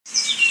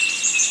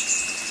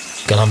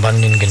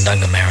Galambungin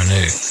Gundunga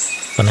Marinu.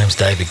 My name's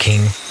David King.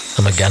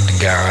 I'm a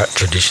Gundungurra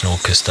traditional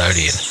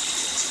custodian.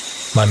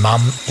 My mum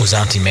was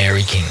Auntie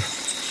Mary King.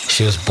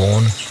 She was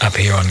born up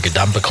here on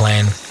Gadumba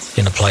clan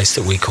in a place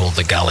that we call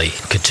the Gully,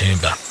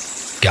 Katoomba,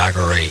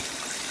 Gargaree.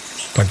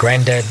 My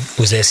granddad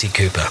was Essie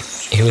Cooper.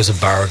 He was a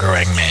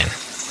Burragarang man,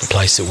 a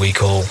place that we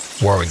call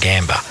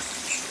Warragamba.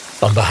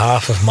 On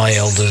behalf of my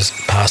elders,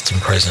 past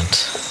and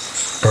present,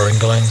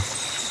 Baringaling,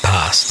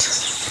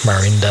 past,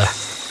 Marinda,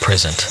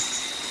 present,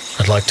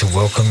 I'd like to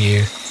welcome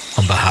you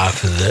on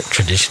behalf of the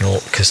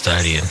traditional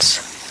custodians.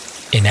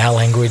 In our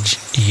language,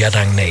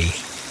 Yadangni,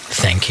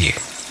 thank you.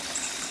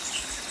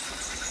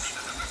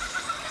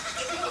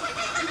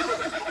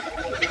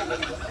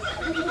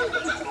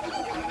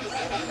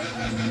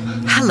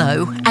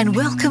 Hello and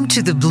welcome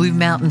to the Blue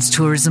Mountains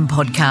Tourism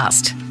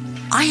Podcast.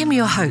 I am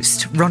your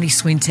host, Ronnie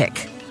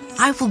Swintek.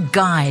 I will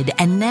guide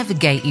and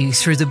navigate you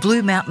through the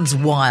Blue Mountains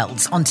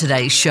wilds on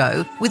today's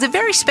show with a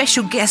very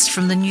special guest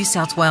from the New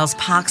South Wales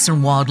Parks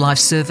and Wildlife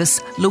Service,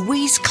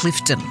 Louise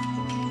Clifton.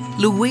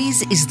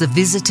 Louise is the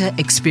Visitor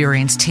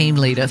Experience Team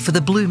Leader for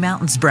the Blue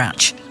Mountains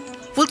branch.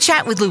 We'll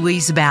chat with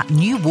Louise about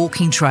new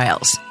walking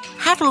trails,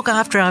 how to look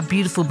after our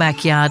beautiful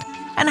backyard,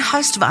 and a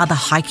host of other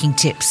hiking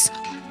tips.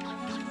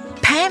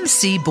 Pam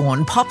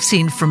Seaborn pops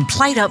in from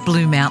Plate Up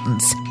Blue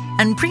Mountains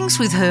and brings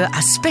with her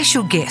a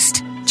special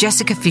guest,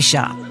 Jessica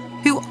Fisher,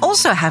 who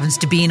also happens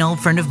to be an old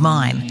friend of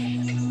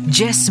mine.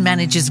 Jess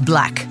manages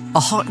Black, a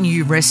hot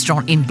new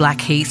restaurant in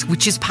Blackheath,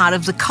 which is part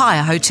of the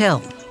Kaya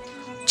Hotel.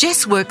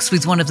 Jess works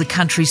with one of the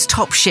country's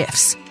top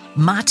chefs,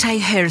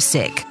 Mate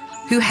Hersek,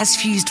 who has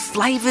fused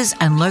flavours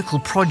and local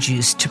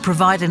produce to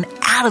provide an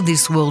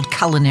out-of-this-world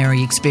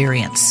culinary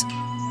experience.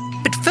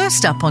 But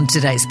first up on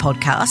today's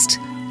podcast,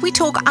 we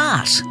talk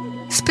art,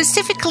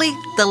 specifically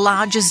the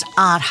largest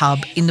art hub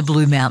in the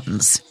Blue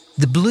Mountains,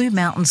 the Blue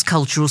Mountains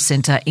Cultural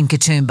Centre in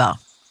Katoomba,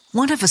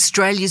 one of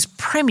Australia's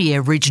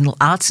premier regional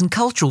arts and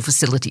cultural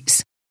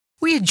facilities.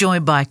 We are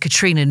joined by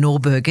Katrina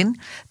Norbergen,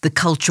 the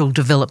Cultural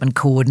Development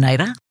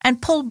Coordinator, and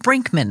Paul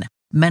Brinkman,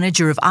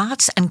 Manager of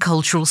Arts and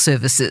Cultural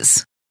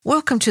Services.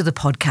 Welcome to the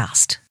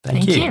podcast.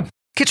 Thank you.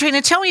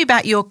 Katrina, tell me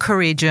about your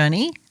career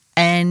journey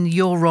and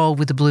your role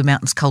with the Blue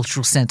Mountains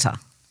Cultural Centre.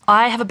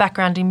 I have a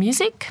background in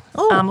music.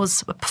 I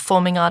was a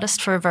performing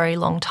artist for a very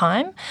long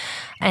time.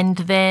 And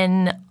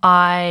then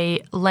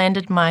I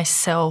landed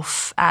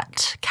myself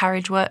at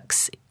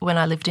Carriageworks when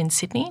I lived in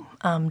Sydney,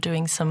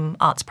 doing some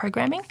arts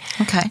programming.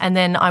 Okay. And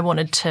then I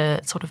wanted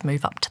to sort of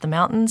move up to the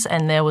mountains,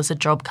 and there was a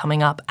job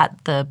coming up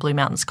at the Blue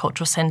Mountains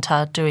Cultural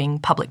Centre doing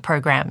public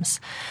programs.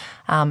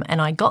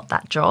 And I got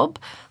that job,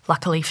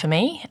 luckily for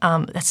me.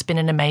 That's been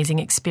an amazing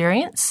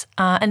experience.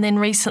 And then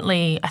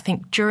recently, I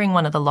think during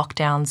one of the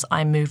lockdowns,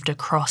 I moved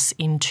across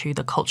into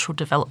the cultural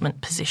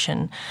development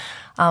position.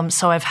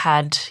 So I've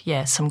had,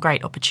 some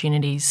great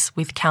opportunities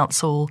with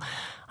council,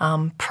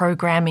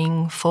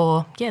 programming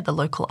for, the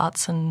local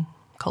arts and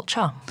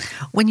culture.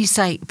 When you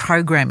say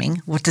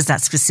programming, what does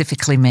that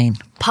specifically mean?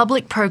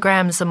 Public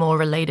programs are more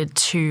related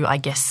to, I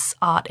guess,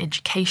 art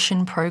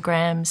education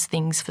programs,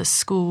 things for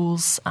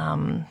schools,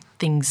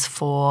 things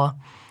for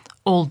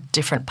all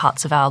different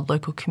parts of our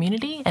local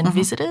community and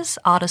visitors,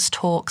 artist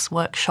talks,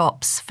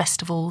 workshops,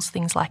 festivals,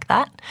 things like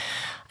that.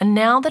 And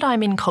now that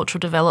I'm in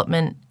cultural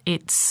development,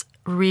 it's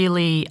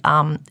really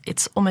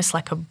it's almost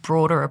like a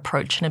broader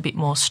approach and a bit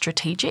more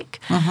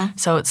strategic.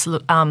 So it's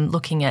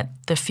looking at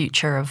the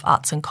future of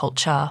arts and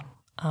culture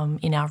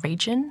in our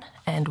region,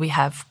 and we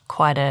have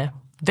quite a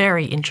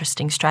very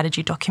interesting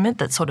strategy document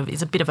that sort of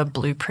is a bit of a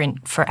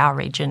blueprint for our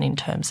region in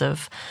terms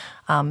of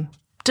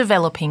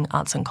developing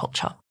arts and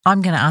culture.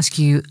 I'm going to ask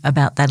you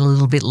about that a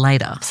little bit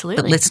later.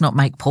 Absolutely. But let's not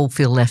make Paul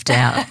feel left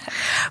out.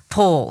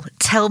 Paul,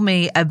 tell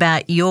me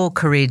about your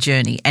career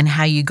journey and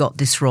how you got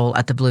this role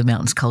at the Blue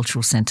Mountains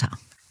Cultural Centre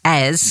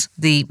as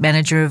the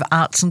Manager of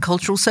Arts and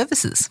Cultural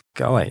Services.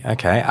 Golly,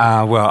 okay.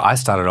 Well, I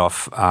started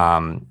off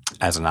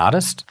as an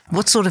artist.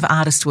 What sort of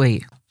artist were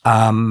you?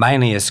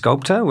 Mainly a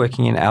sculptor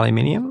working in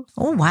aluminium.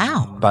 Oh,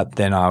 wow. But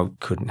then I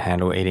couldn't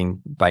handle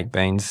eating baked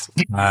beans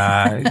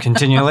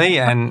continually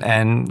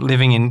and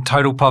living in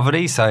total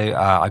poverty. So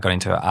I got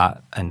into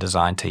art and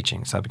design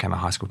teaching. So I became a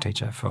high school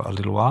teacher for a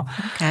little while.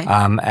 Okay.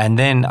 And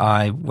then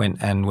I went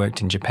and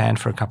worked in Japan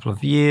for a couple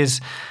of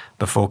years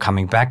before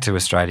coming back to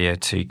Australia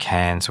to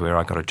Cairns, where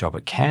I got a job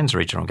at Cairns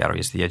Regional Gallery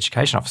as the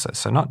education officer.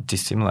 So not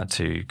dissimilar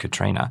to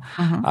Katrina.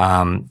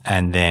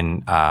 And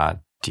then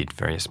did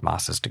various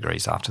master's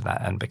degrees after that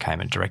and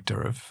became a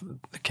director of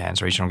the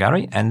Cairns Regional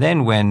Gallery. And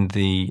then when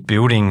the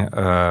building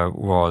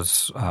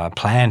was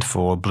planned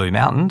for Blue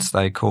Mountains,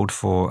 they called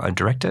for a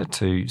director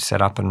to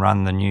set up and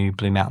run the new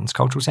Blue Mountains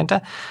Cultural Centre.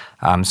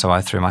 So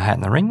I threw my hat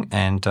in the ring,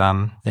 and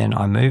then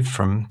I moved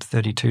from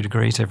 32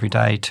 degrees every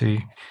day to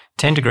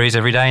 10 degrees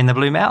every day in the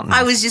Blue Mountains.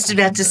 I was just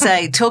about to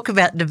say, talk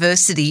about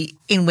diversity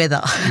in weather.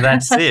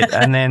 That's it.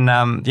 And then,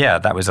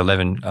 that was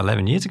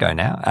 11 years ago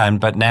now.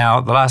 But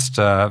now, the last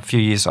few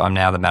years, I'm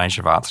now the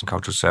Manager of Arts and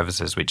Cultural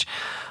Services, which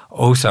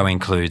Also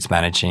includes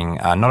managing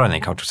not only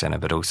a cultural centre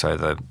but also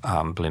the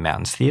Blue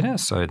Mountains Theatre,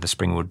 so the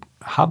Springwood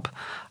Hub,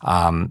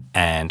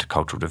 and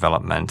cultural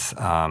development,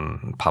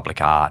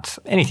 public art,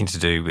 anything to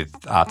do with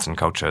arts and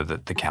culture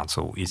that the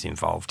council is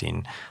involved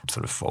in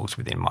sort of falls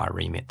within my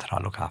remit that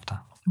I look after.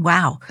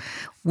 Wow.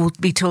 We'll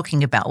be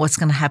talking about what's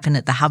going to happen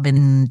at the Hub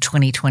in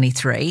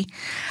 2023.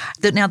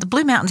 Now, the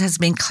Blue Mountains has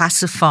been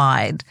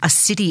classified a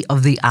city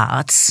of the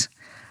arts.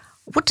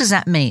 What does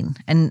that mean,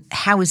 and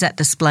how is that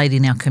displayed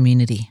in our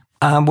community?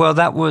 Well,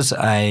 that was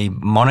a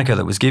moniker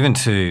that was given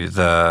to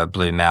the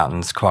Blue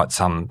Mountains quite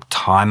some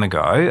time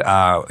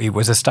ago. It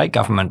was a state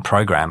government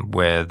program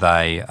where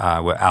they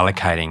were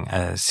allocating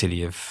a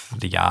City of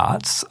the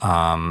Arts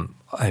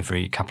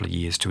every couple of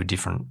years to a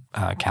different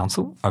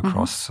council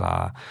across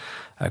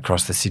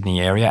the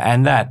Sydney area,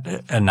 and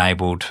that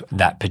enabled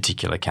that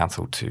particular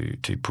council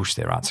to push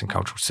their arts and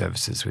cultural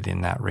services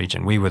within that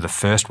region. We were the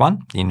first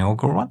one, the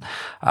inaugural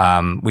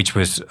one, which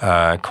was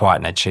quite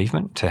an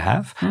achievement to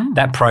have.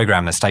 That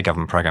program, the state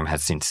government program,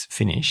 has since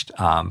finished,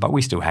 but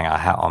we still hang our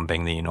hat on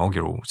being the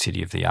inaugural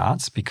City of the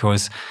Arts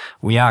because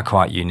we are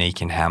quite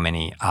unique in how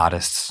many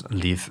artists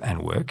live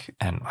and work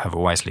and have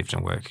always lived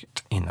and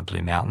worked in the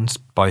Blue Mountains,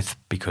 both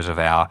because of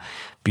our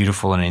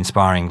beautiful and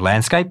inspiring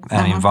landscape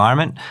and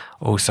environment,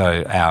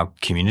 also our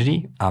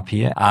community up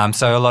here.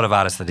 So a lot of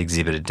artists that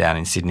exhibited down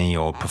in Sydney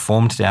or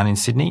performed down in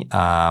Sydney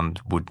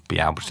would be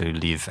able to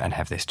live and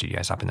have their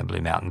studios up in the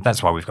Blue Mountain.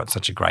 That's why we've got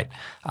such a great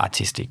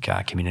artistic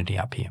community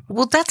up here.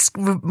 Well, that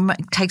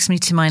takes me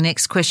to my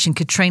next question,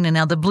 Katrina.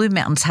 Now, the Blue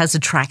Mountains has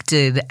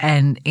attracted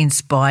and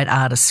inspired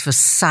artists for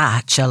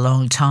such a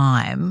long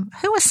time.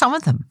 Who are some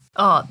of them?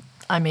 Oh,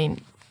 I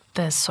mean,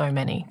 there's so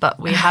many,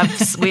 but we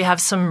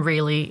have some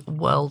really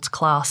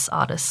world-class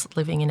artists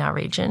living in our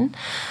region.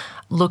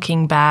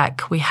 Looking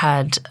back, we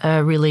had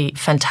a really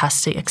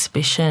fantastic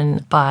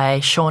exhibition by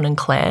Sean and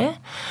Claire.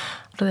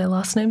 What are their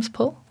last names,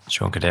 Paul?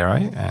 Sean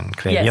Cordero and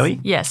Claire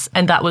Healy. Yes,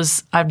 and that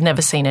was, I've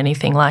never seen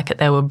anything like it.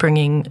 They were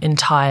bringing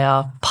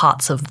entire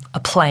parts of a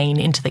plane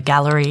into the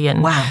gallery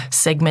and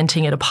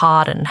segmenting it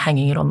apart and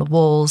hanging it on the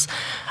walls.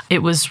 It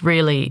was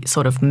really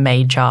sort of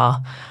major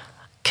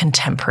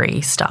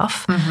contemporary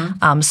stuff.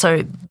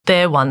 So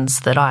they're ones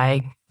that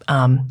I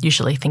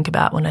usually think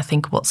about when I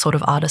think what sort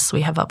of artists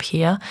we have up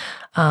here.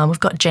 We've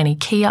got Jenny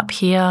Key up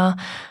here.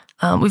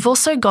 We've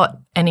also got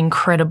an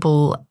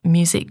incredible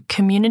music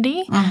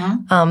community.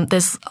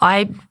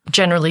 I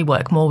generally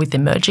work more with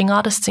emerging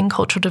artists in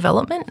cultural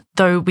development,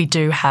 though we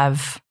do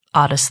have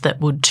artists that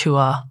would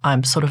tour.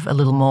 I'm sort of a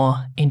little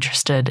more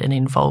interested and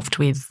involved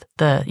with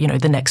the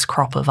next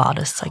crop of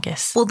artists, I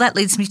guess. Well, that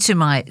leads me to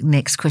my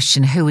next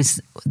question. Who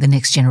is the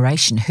next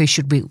generation? Who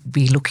should we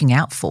be looking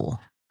out for?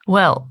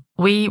 Well,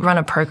 we run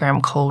a program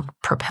called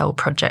Propel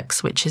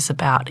Projects, which is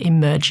about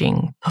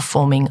emerging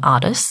performing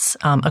artists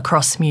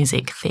across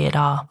music,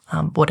 theatre,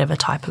 whatever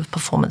type of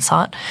performance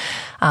art.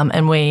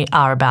 And we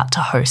are about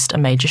to host a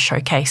major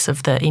showcase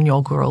of the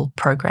inaugural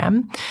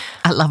program.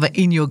 I love it,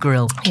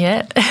 inaugural.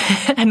 Yeah.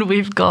 And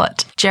we've got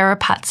Jera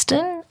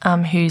Patston,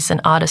 who's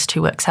an artist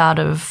who works out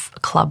of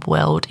Club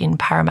World in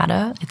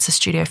Parramatta. It's a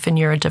studio for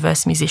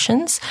neurodiverse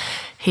musicians.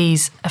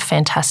 He's a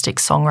fantastic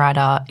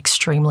songwriter,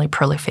 extremely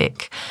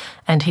prolific,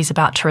 and he's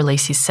about to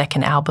release his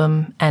second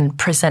album and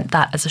present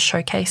that as a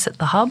showcase at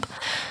the Hub.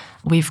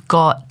 We've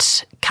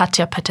got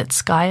Katya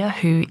Petitskaya,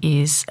 who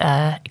is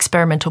an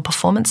experimental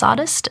performance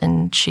artist,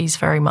 and she's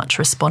very much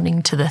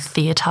responding to the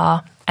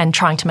theatre and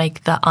trying to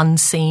make the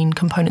unseen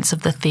components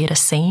of the theatre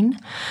scene.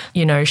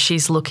 You know,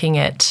 she's looking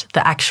at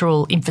the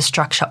actual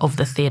infrastructure of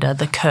the theatre,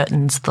 the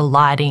curtains, the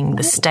lighting,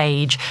 the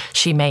stage.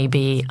 She may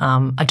be,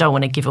 I don't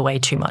want to give away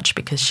too much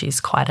because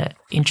she's quite an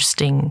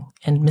interesting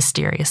and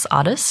mysterious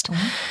artist.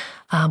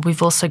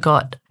 We've also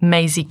got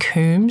Maisie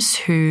Coombs,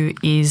 who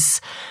is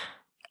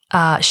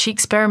she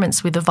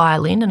experiments with a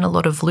violin and a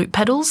lot of loop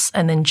pedals,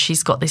 and then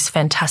she's got this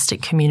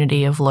fantastic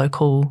community of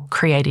local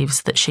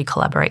creatives that she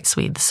collaborates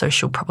with, so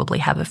she'll probably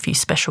have a few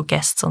special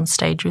guests on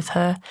stage with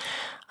her.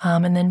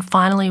 And then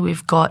finally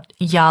we've got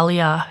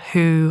Yalia,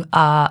 who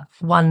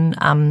one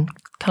kind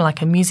of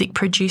like a music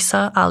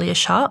producer, Alia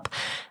Sharp,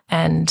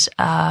 and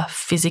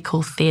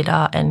physical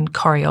theatre and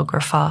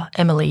choreographer,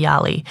 Emily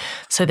Yali.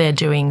 So they're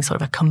doing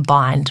sort of a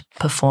combined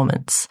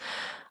performance.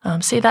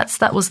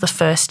 That was the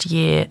first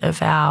year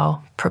of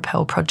our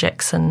Propel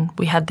projects, and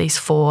we had these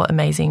 4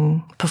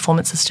 amazing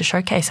performances to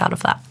showcase out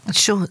of that. It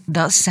sure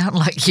does sound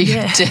like you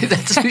do,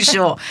 that's for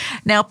sure.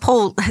 Now,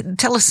 Paul,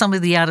 tell us some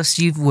of the artists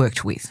you've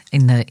worked with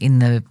in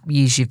the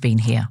years you've been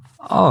here.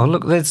 Oh,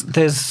 look,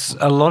 there's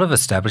a lot of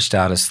established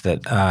artists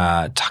that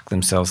tuck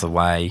themselves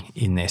away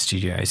in their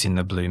studios in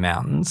the Blue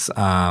Mountains,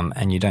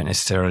 and you don't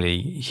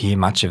necessarily hear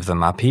much of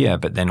them up here,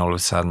 but then all of a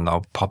sudden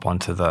they'll pop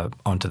onto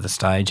the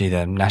stage,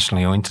 either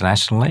nationally or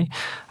internationally.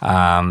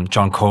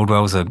 John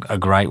Caldwell's a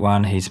great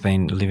one. He's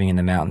been living in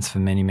the mountains for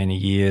many, many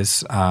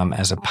years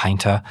as a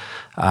painter,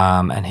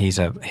 and he's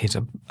a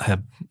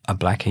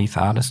Blackheath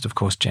artist. Of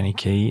course, Jenny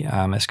Key,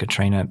 as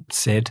Katrina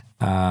said,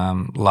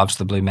 loves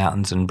the Blue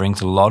Mountains and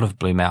brings a lot of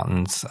Blue Mountains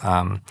Mountains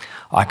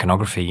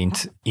iconography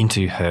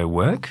into her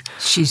work.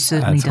 She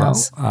certainly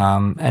does.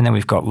 And then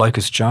we've got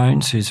Locust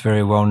Jones, who's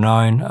very well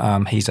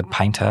known. He's a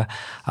painter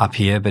up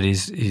here, but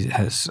he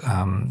has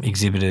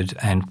exhibited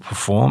and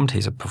performed.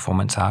 He's a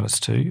performance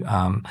artist too,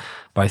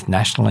 both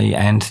nationally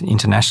and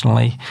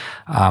internationally.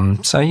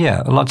 Lots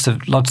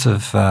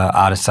of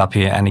artists up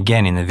here. And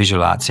again, in the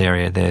visual arts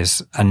area,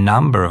 there's a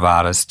number of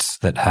artists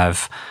that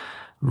have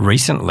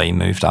recently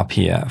moved up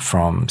here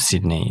from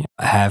Sydney,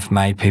 have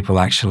made people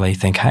actually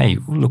think, hey,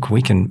 look,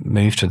 we can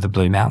move to the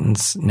Blue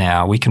Mountains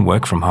now. We can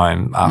work from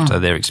home after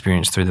their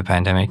experience through the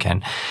pandemic.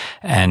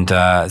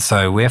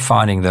 So we're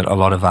finding that a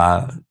lot of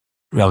our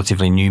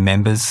relatively new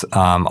members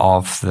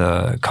of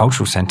the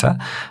cultural centre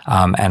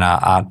and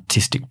our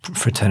artistic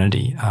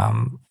fraternity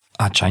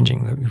are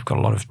changing. We've got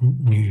a lot of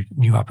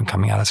new up and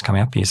coming artists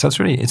coming up here. So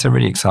it's a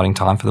really exciting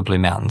time for the Blue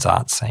Mountains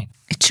arts scene.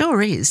 It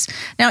sure is.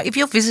 Now, if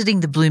you're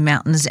visiting the Blue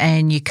Mountains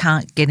and you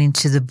can't get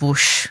into the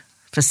bush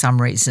for some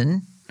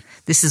reason,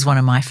 this is one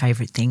of my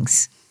favourite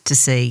things to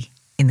see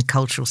in the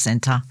cultural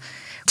centre.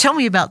 Tell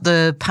me about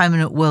the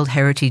permanent World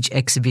Heritage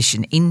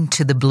exhibition,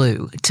 Into the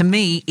Blue. To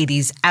me, it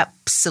is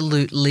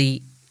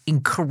absolutely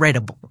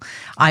incredible.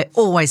 I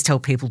always tell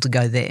people to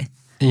go there.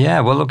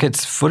 Yeah, well, look,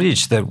 it's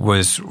footage that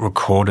was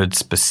recorded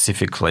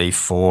specifically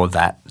for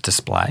that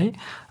display.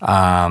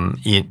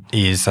 It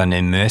is an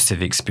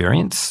immersive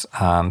experience.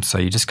 So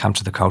you just come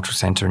to the Cultural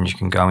Centre and you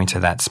can go into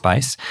that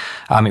space.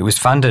 It was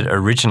funded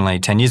originally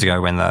 10 years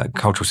ago when the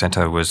Cultural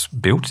Centre was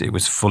built. It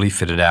was fully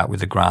fitted out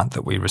with a grant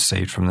that we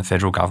received from the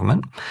federal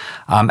government.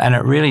 And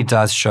it really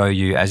does show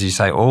you, as you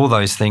say, all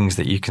those things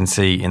that you can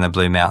see in the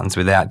Blue Mountains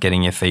without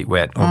getting your feet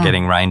wet or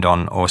getting rained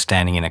on or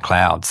standing in a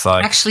cloud. So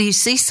actually, you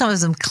see some of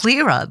them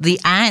clearer, the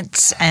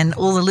ants and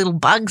all the little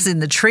bugs in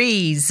the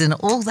trees and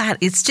all that.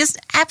 It's just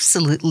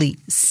absolutely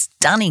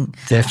stunning.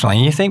 Definitely.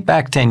 And you think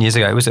back 10 years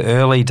ago, it was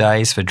early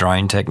days for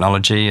drone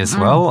technology as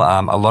well.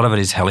 A lot of it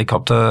is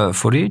helicopter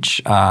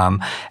footage,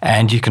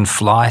 and you can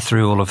fly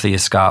through all of the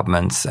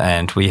escarpments.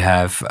 And we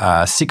have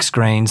 6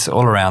 screens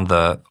all around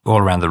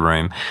the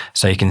room,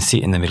 so you can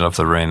sit in the middle of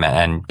the room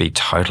and be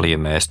totally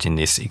immersed in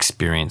this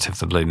experience of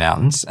the Blue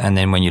Mountains. And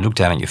then when you look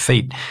down at your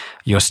feet,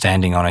 you're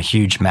standing on a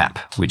huge map,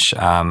 which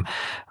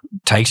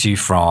takes you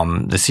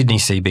from the Sydney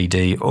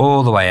CBD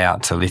all the way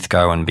out to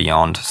Lithgow and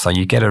beyond. So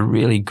you get a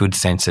really good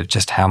sense of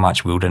just how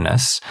much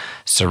wilderness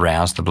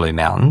surrounds the Blue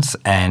Mountains,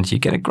 and you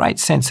get a great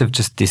sense of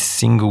just this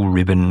single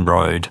ribbon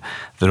road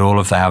that all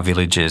of our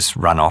villages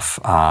run off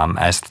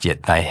as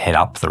they head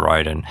up the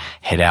road and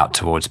head out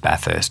towards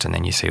Bathurst, and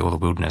then you see all the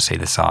wilderness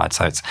either side.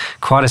 So it's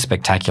quite a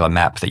spectacular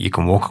map that you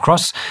can walk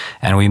across.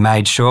 And we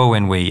made sure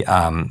when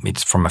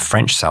it's from a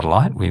French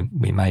satellite,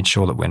 we made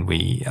sure that when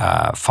we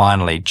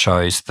finally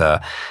chose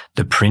the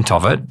print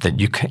of it, that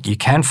you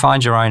can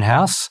find your own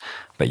house,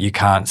 but you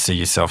can't see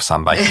yourself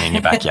sunbaking in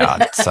your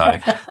backyard. So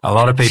a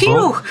lot of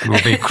people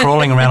will be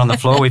crawling around on the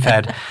floor. We've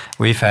had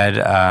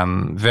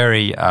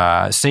very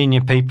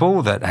senior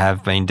people that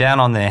have been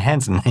down on their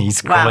hands and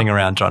knees crawling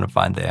around trying to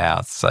find their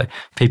house. So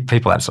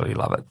people absolutely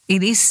love it.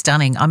 It is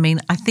stunning. I mean,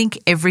 I think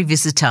every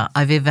visitor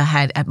I've ever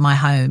had at my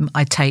home,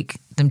 I take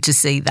them to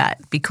see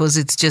that because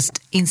it's just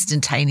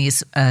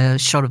instantaneous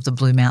shot of the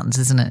Blue Mountains,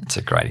 isn't it? It's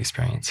a great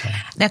experience. Yeah.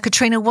 Now,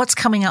 Katrina, what's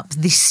coming up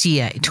this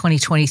year,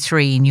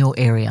 2023, in your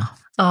area?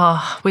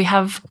 Oh, we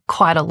have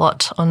quite a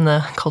lot on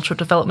the cultural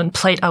development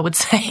plate, I would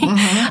say.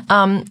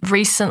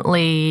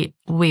 Recently,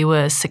 we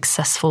were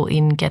successful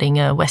in getting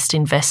a West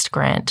Invest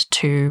grant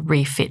to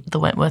refit the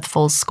Wentworth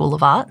Falls School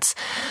of Arts.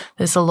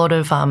 There's a lot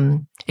of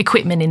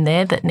equipment in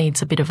there that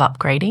needs a bit of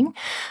upgrading.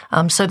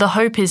 So the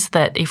hope is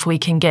that if we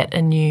can get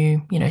a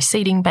new,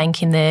 seating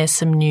bank in there,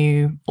 some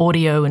new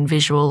audio and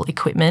visual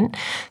equipment,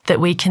 that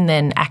we can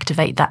then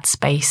activate that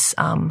space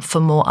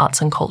for more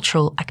arts and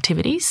cultural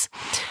activities.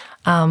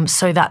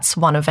 So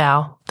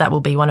that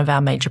will be one of our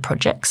major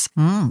projects.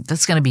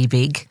 That's going to be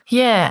big.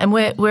 Yeah, and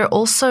we're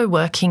also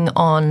working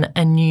on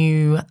a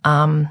new,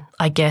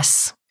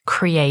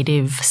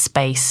 creative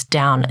space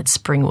down at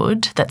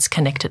Springwood that's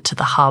connected to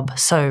the hub.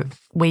 So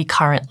we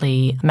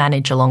currently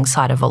manage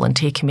alongside a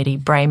volunteer committee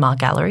Braemar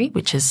Gallery,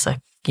 which is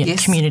a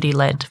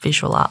community-led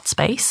visual art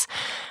space.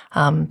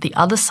 The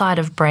other side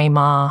of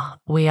Braemar,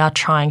 we are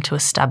trying to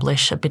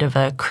establish a bit of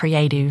a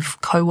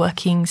creative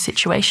co-working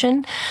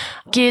situation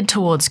geared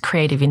towards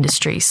creative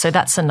industries. So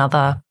that's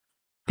another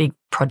big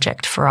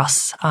project for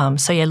us.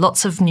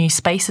 Lots of new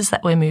spaces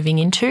that we're moving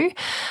into,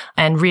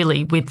 and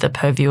really with the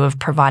purview of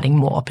providing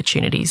more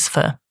opportunities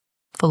for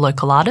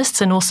local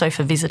artists and also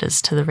for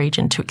visitors to the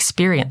region to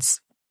experience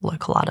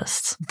local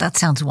artists. That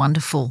sounds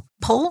wonderful.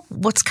 Paul,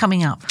 what's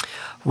coming up?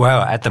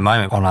 Well, at the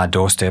moment on our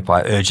doorstep,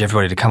 I urge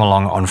everybody to come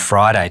along on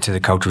Friday to the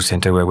Cultural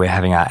Centre where we're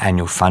having our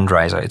annual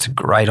fundraiser. It's a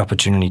great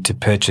opportunity to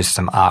purchase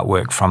some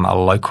artwork from a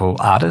local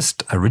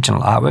artist,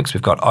 original artworks.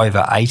 We've got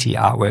over 80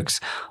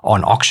 artworks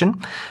on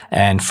auction.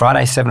 And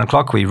Friday, 7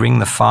 o'clock, we ring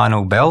the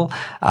final bell.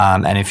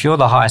 And if you're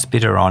the highest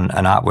bidder on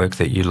an artwork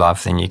that you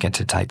love, then you get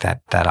to take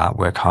that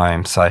artwork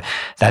home. So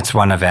that's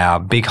one of our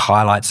big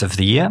highlights of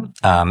the year.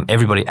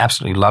 Everybody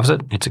absolutely loves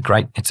it. It's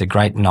a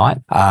great night.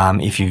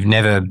 If you've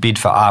never bid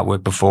for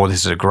artwork before,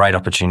 this is a great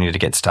opportunity to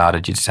get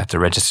started. You just have to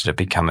register to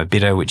become a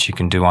bidder, which you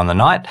can do on the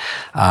night.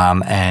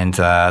 And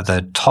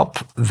the top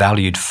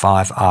valued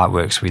 5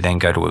 artworks, we then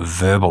go to a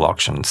verbal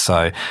auction.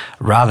 So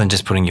rather than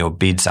just putting your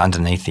bids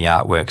underneath the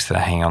artworks that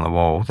are hanging on the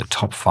wall, the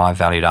top 5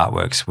 valued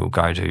artworks will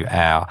go to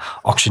our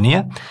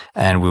auctioneer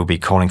and we'll be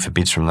calling for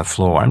bids from the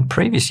floor. And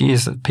previous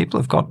years, people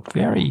have got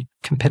very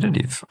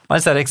competitive.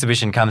 Once that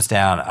exhibition comes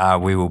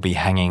down, we will be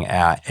hanging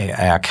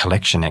our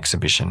collection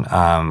exhibition.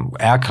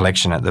 Our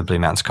collection at the Blue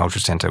Mountains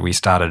Cultural Centre, we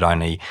started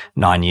only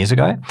 9 years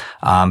ago,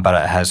 but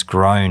it has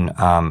grown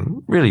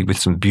really with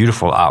some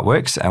beautiful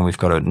artworks, and we've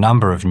got a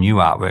number of new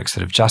artworks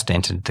that have just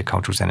entered the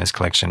Cultural Centre's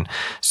collection.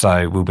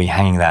 So we'll be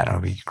hanging that, and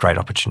it'll be a great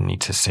opportunity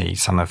to see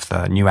some of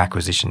the new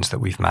acquisitions that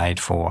we've made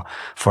for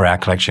our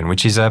collection,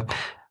 which is a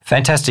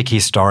fantastic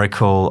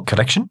historical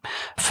collection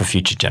for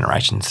future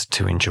generations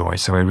to enjoy.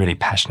 So we're really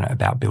passionate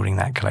about building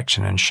that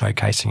collection and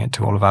showcasing it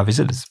to all of our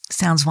visitors.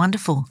 Sounds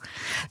wonderful.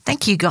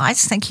 Thank you,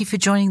 guys. Thank you for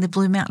joining the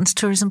Blue Mountains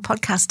Tourism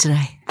Podcast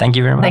today. Thank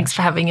you very much. Thanks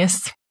for having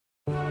us.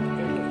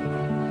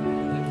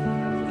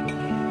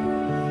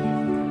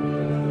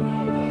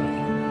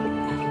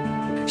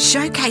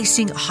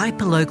 Showcasing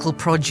hyperlocal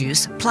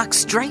produce plucked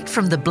straight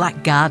from the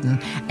Black Garden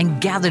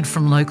and gathered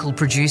from local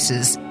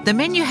producers, the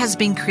menu has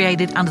been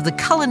created under the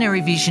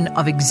culinary vision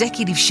of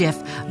executive chef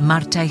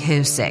Marte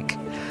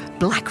Hersek.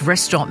 Black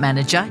restaurant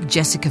manager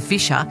Jessica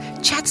Fisher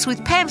chats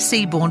with Pam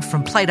Seaborn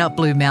from Plate Up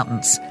Blue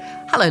Mountains.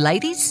 Hello,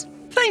 ladies.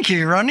 Thank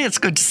you, Ronnie. It's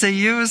good to see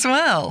you as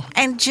well.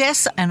 And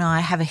Jess and I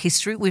have a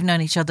history. We've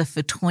known each other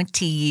for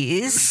 20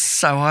 years.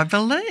 So I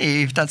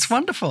believe. That's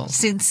wonderful.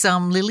 Since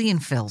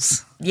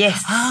Lilienfels.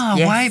 Yes. Ah,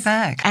 yes. way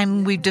back.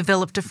 And we've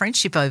developed a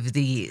friendship over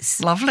the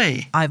years.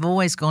 Lovely. I've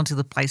always gone to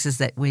the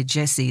places where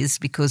Jess is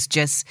because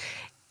Jess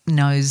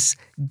knows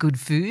good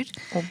food.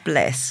 Oh,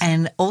 bless.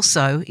 And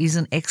also is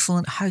an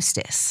excellent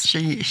hostess.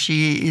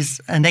 She is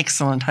an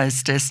excellent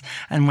hostess,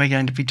 and we're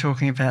going to be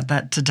talking about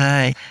that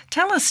today.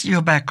 Tell us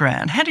your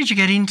background. How did you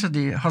get into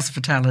the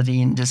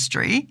hospitality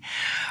industry?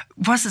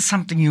 Was it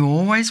something you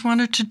always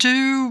wanted to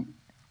do?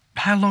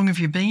 How long have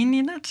you been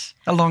in it?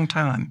 A long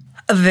time.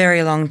 A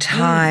very long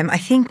time. I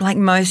think like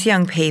most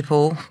young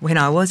people, when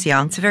I was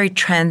young, it's a very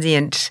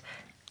transient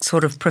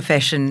sort of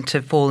profession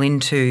to fall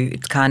into.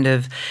 It's kind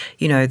of,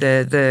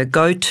 the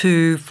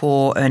go-to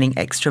for earning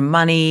extra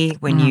money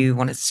when you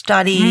want to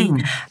study.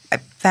 I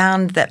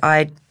found that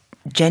I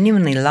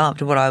genuinely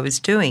loved what I was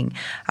doing.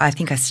 I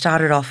think I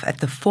started off at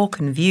the Fork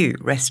and View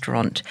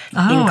restaurant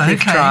in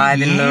Cliff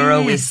Drive in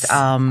Lura with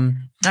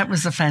that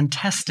was a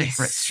fantastic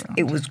restaurant.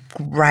 It was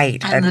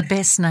great. And the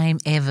best name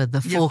ever,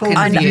 the Fork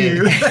and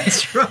View.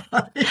 That's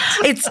right.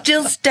 It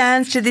still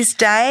stands to this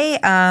day,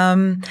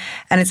 and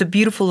it's a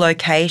beautiful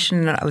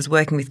location. I was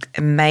working with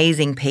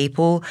amazing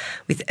people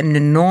with an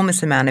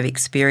enormous amount of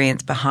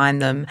experience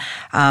behind them.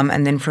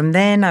 And then from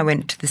then I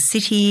went to the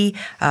city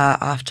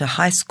after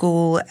high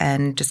school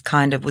and just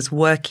kind of was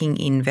working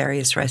in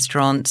various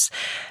restaurants.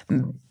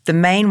 The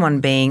main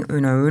one being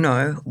Uno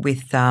Uno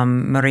with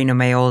Marino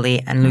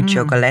Maioli and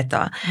Lucio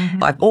Goletta.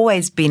 I've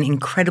always been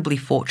incredibly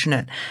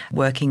fortunate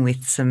working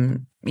with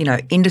some,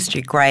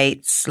 industry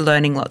greats,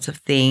 learning lots of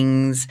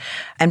things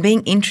and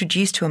being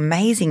introduced to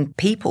amazing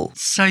people.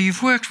 So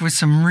you've worked with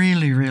some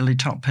really, really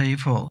top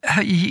people.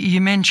 You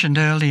mentioned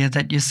earlier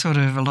that it's so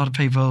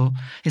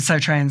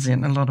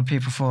transient, a lot of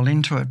people fall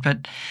into it.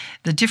 But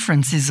the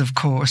difference is, of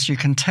course, you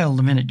can tell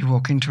the minute you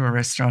walk into a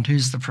restaurant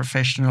who's the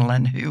professional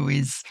and who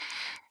is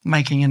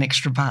making an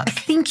extra buck. I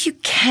think you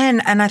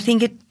can, and I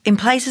think in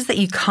places that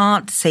you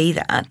can't see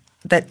that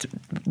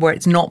where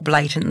it's not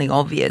blatantly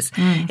obvious,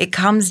 it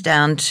comes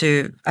down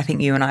to, I think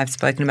you and I have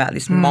spoken about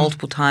this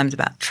multiple times,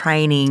 about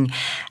training.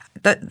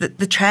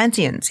 The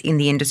transients in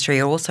the industry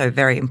are also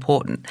very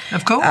important.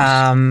 Of course.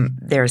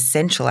 They're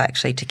essential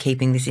actually to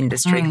keeping this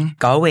industry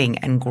going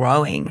and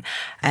growing.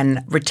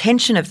 And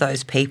retention of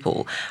those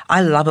people,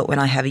 I love it when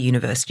I have a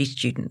university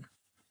student,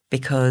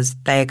 because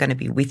they are going to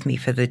be with me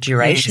for the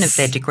duration of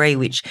their degree,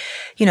 which,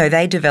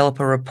 they develop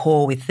a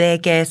rapport with their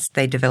guests,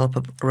 they develop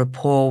a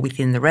rapport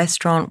within the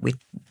restaurant with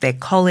their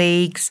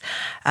colleagues.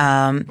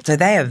 So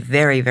they are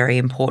very, very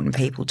important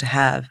people to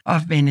have.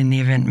 I've been in the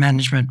event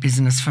management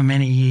business for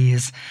many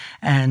years,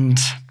 and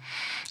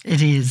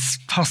it is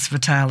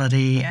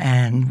hospitality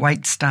and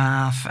wait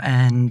staff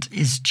and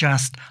is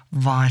just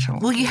vital.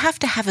 Well, you have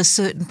to have a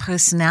certain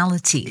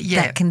personality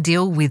that can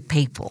deal with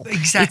people.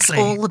 Exactly.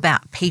 It's all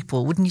about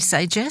people, wouldn't you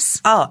say, Jess?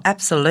 Oh,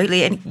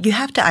 absolutely. And you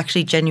have to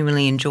actually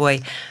genuinely enjoy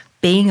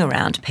being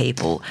around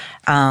people,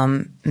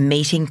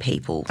 meeting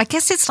people. I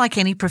guess it's like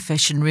any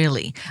profession,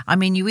 really. I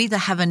mean, you either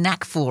have a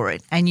knack for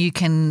it and you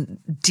can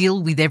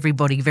deal with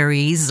everybody very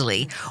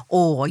easily,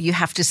 or you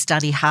have to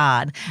study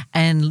hard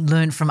and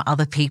learn from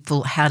other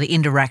people how to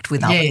interact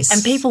with others.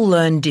 And people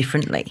learn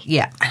differently.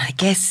 Yeah. And I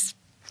guess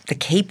the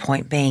key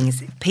point being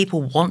is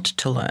people want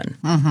to learn.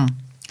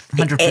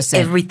 100%.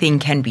 Everything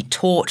can be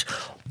taught.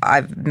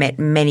 I've met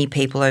many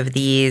people over the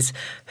years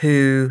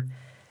who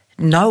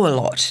know a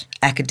lot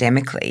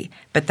academically,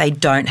 but they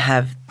don't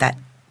have that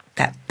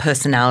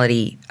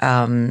personality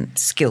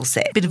skill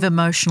set. Bit of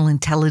emotional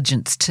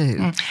intelligence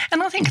too.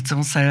 And I think it's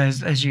also,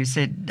 as you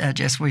said,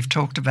 Jess, we've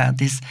talked about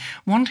this,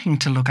 wanting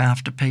to look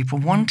after people,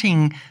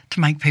 wanting to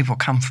make people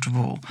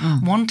comfortable,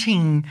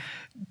 wanting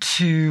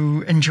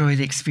to enjoy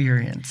the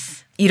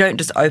experience. You don't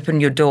just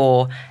open your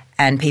door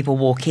and people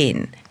walk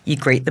in. You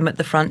greet them at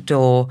the front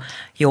door,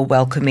 you're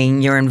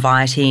welcoming, you're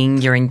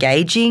inviting, you're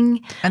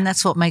engaging. And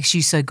that's what makes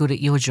you so good at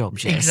your job,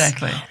 Jess.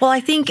 Exactly. Well, I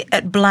think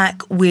at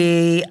Black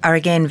we are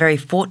again very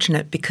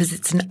fortunate because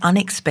it's an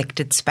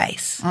unexpected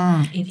space.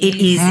 It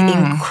is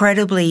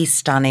incredibly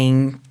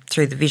stunning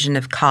through the vision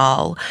of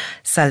Carl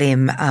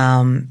Salim.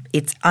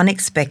 It's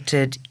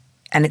unexpected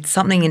and it's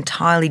something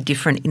entirely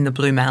different in the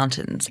Blue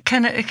Mountains.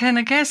 Can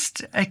a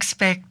guest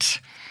expect...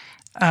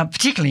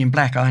 particularly in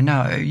Black, I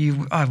know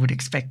I would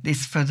expect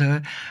this for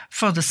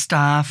the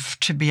staff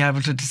to be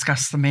able to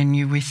discuss the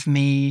menu with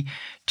me,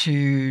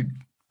 to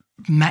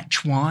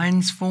match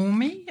wines for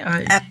me.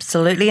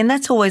 Absolutely, and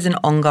that's always an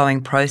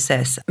ongoing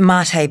process.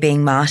 Mate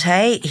being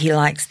Mate, he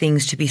likes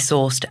things to be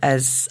sourced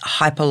as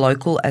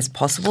hyper-local as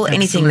possible. Absolutely.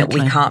 Anything that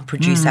we can't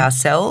produce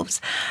ourselves.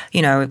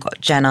 You know, we've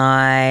got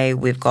Janai,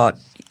 we've got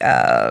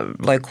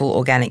local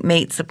organic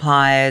meat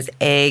suppliers,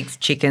 eggs,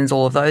 chickens,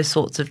 all of those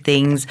sorts of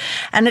things.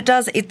 And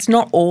it's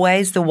not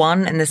always the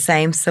one and the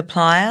same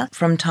supplier.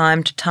 From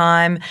time to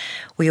time,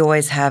 we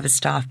always have a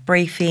staff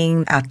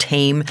briefing. Our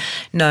team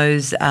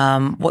knows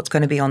what's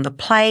going to be on the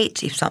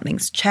plate, if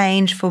something's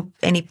changed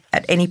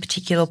at any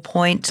particular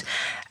point.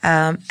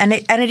 And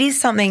it is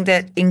something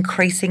that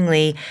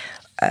increasingly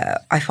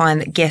I find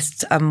that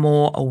guests are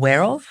more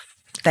aware of.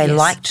 They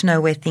like to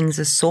know where things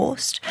are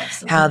sourced,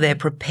 how they're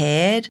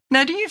prepared.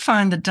 Now, do you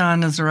find that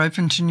diners are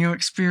open to new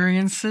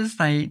experiences?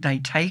 They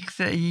take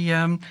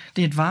the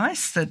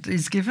advice that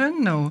is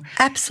given, or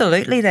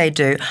Absolutely, they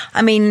do.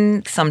 I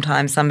mean,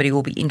 sometimes somebody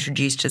will be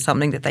introduced to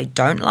something that they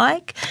don't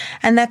like,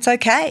 and that's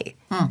okay.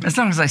 as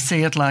long as they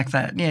see it like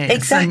that, yes.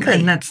 Exactly.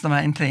 And that's the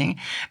main thing.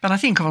 But I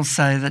think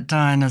also that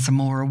diners are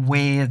more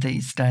aware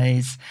these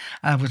days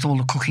with all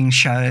the cooking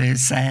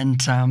shows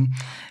and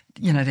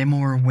they're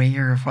more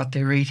aware of what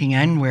they're eating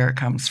and where it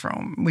comes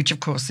from, which, of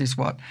course, is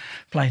what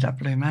Plate Up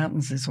Blue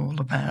Mountains is all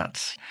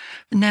about.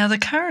 Now,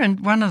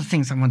 one of the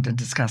things I wanted to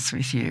discuss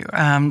with you,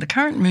 the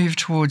current move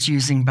towards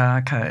using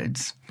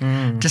barcodes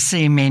to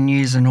see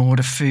menus and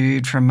order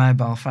food from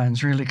mobile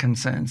phones really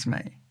concerns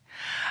me.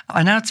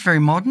 I know it's very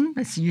modern.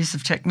 It's the use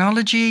of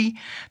technology,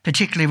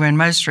 particularly when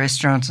most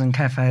restaurants and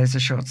cafes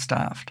are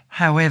short-staffed.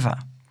 However,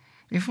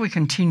 if we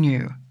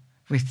continue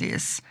with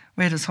this,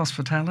 where does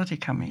hospitality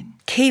come in?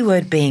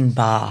 Keyword being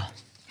bar.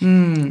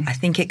 I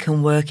think it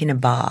can work in a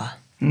bar.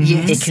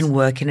 Yes. It can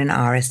work in an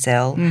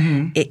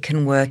RSL. It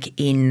can work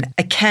in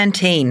a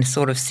canteen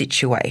sort of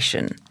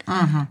situation.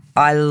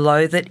 I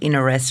loathe it in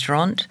a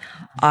restaurant.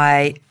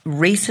 I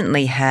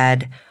recently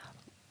had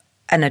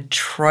an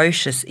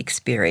atrocious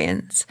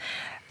experience.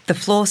 The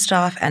floor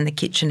staff and the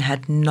kitchen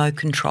had no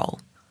control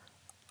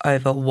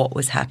over what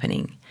was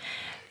happening,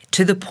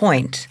 to the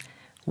point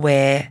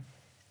where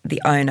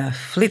the owner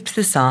flipped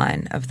the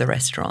sign of the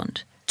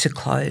restaurant to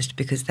closed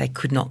because they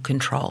could not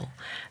control.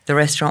 The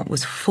restaurant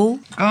was full.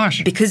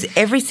 Gosh. Because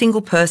every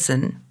single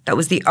person, that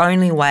was the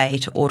only way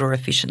to order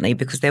efficiently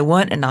because there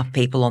weren't enough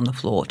people on the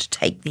floor to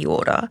take the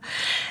order.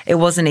 It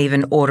wasn't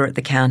even order at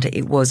the counter.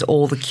 It was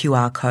all the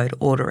QR code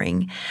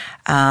ordering.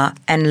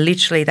 And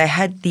literally they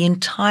had the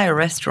entire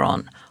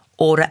restaurant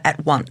order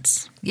at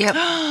once. Yep.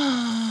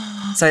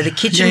 So the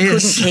kitchen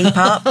couldn't keep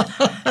up.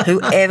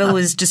 Whoever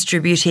was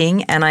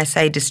distributing, and I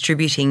say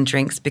distributing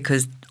drinks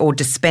or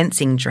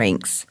dispensing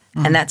drinks,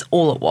 and that's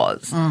all it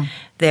was.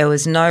 There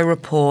was no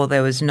rapport,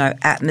 there was no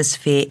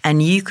atmosphere,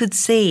 and you could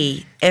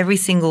see every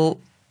single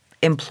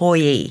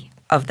employee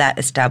of that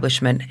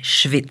establishment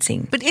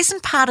schwitzing. But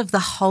isn't part of the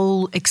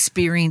whole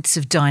experience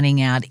of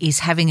dining out is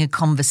having a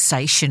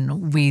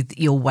conversation with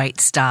your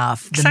wait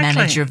staff, the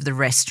manager of the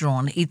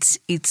restaurant?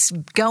 It's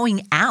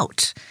going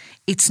out.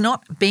 It's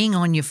not being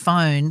on your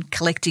phone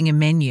collecting a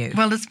menu.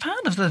 Well, it's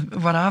part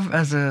of what I've,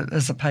 as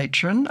a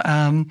patron,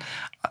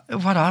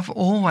 what I've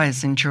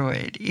always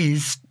enjoyed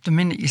is the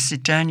minute you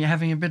sit down, you're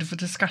having a bit of a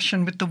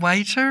discussion with the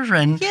waiter,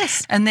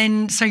 and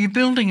then so you're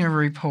building a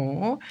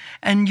rapport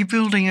and you're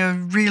building a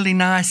really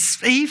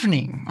nice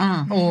evening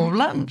or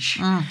lunch.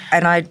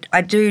 And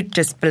I do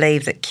just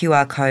believe that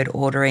QR code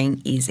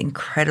ordering is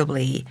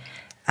incredibly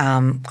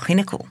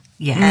clinical.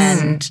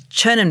 Yes. And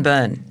churn and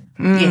burn.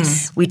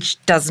 Yes.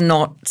 which does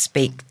not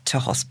speak to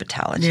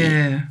hospitality.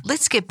 Yeah.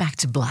 Let's get back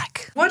to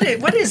Black. What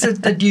is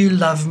it that you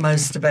love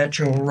most about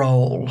your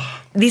role?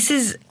 This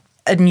is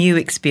a new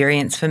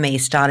experience for me,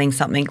 starting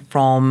something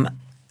from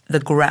the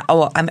ground.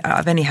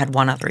 I've only had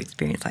one other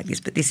experience like this,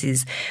 but this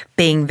is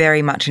being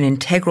very much an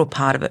integral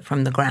part of it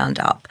from the ground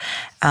up,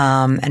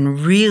 and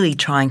really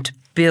trying to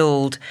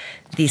build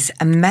this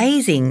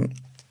amazing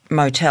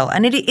motel.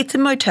 And it's a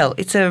motel.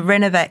 It's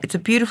a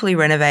beautifully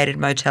renovated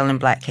motel in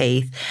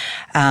Blackheath.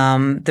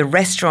 The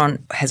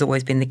restaurant has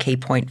always been the key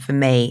point for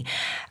me,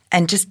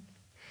 and just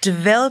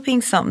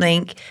developing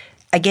something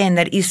again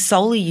that is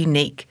solely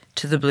unique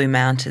to the Blue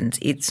Mountains.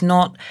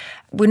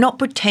 We're not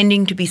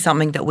pretending to be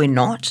something that we're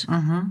not.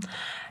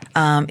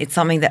 It's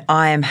something that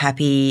I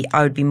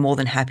would be more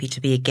than happy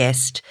to be a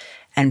guest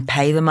and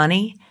pay the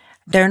money.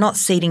 There are not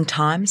seating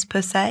times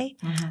per se.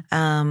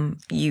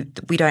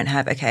 We don't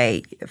have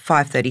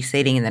 5:30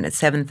 seating and then at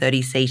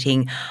 7:30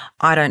 seating.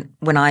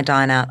 When I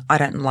dine out, I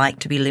don't like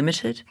to be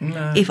limited.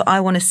 No. If I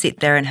want to sit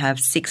there and have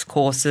 6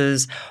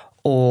 courses,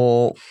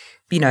 or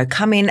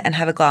come in and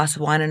have a glass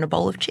of wine and a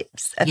bowl of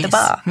chips at the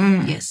bar.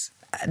 Yes.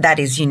 That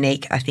is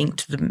unique, I think,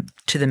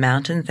 to the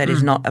mountains. That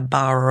is not a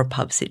bar or a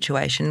pub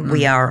situation.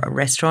 We are a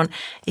restaurant.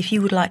 If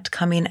you would like to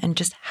come in and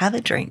just have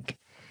a drink,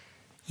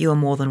 you are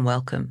more than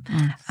welcome.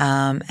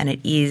 And it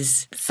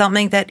is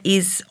something that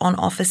is on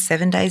offer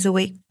 7 days a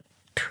week,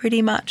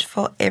 pretty much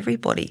for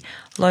everybody.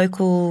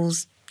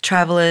 Locals,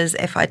 travellers,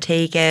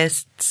 FIT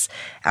guests,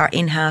 our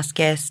in-house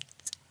guests.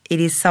 It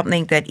is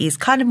something that is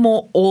kind of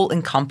more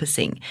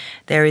all-encompassing.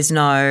 There is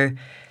no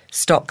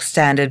stock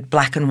standard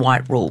black and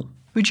white rule.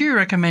 Would you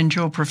recommend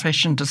your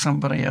profession to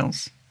somebody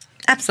else?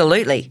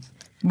 Absolutely.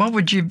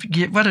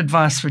 What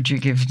advice would you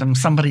give them,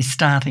 somebody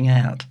starting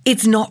out?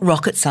 It's not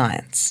rocket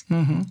science.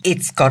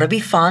 It's got to be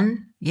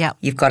fun. Yeah.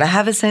 You've got to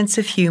have a sense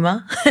of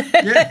humour.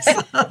 Yes,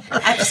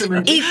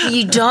 absolutely. If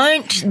you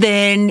don't,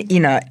 then,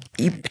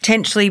 you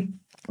potentially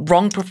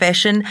wrong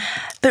profession.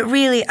 But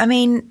really, I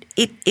mean,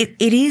 it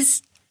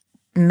is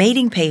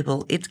meeting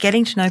people. It's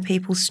getting to know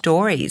people's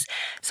stories.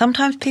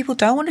 Sometimes people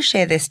don't want to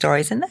share their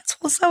stories, and that's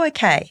also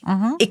okay.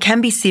 It can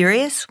be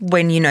serious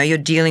when, you're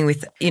dealing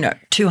with,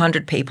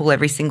 200 people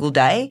every single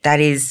day. That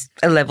is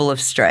a level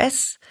of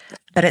stress.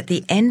 But at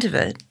the end of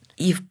it,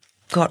 you've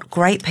got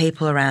great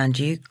people around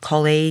you,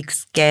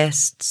 colleagues,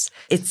 guests.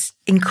 It's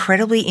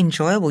incredibly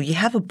enjoyable. You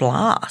have a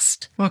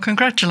blast. Well,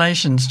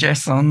 congratulations,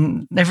 Jess,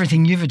 on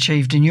everything you've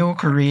achieved in your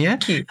career.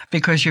 Thank you.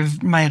 Because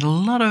you've made a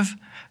lot of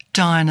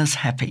diners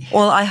happy.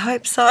 Well, I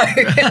hope so.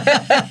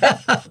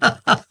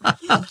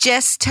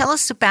 Jess, tell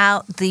us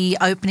about the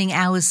opening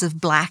hours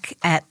of Black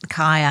at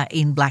Kaya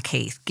in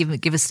Blackheath.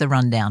 Give us the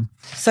rundown.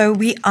 So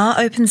we are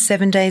open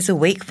 7 days a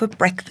week for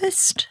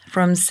breakfast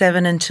from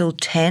 7 until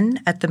 10.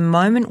 At the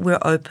moment, we're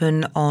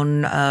open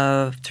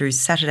on through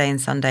Saturday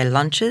and Sunday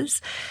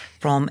lunches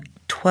from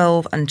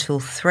 12 until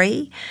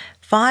 3.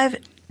 5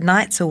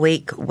 nights a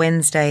week,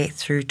 Wednesday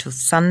through to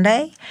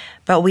Sunday.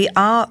 But we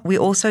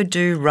also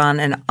do run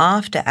an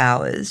after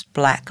hours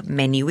Black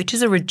menu, which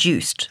is a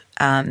reduced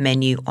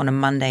menu on a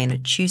Monday and a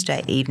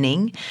Tuesday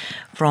evening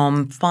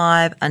from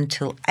 5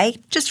 until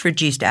 8. Just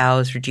reduced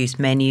hours, reduced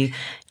menu,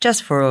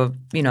 just for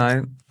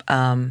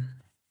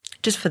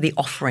just for the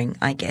offering,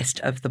 I guess,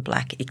 of the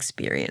Black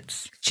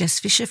experience. Jess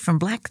Fisher from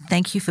Black,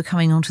 thank you for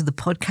coming on to the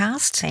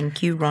podcast.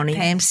 Thank you, Ronnie.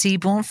 Pam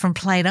Seaborn from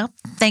Plate Up,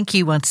 thank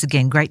you once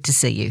again. Great to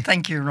see you.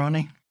 Thank you,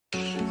 Ronnie.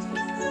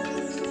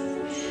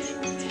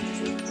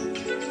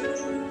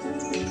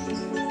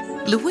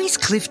 Louise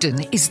Clifton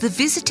is the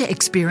Visitor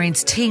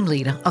Experience Team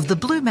Leader of the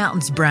Blue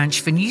Mountains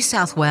branch for New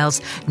South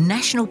Wales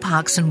National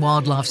Parks and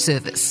Wildlife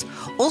Service,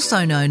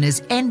 also known as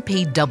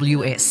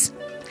NPWS.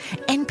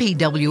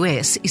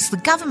 NPWS is the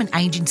government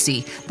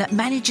agency that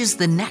manages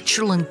the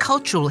natural and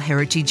cultural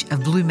heritage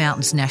of Blue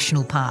Mountains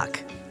National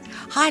Park.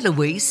 Hi,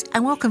 Louise,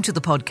 and welcome to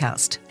the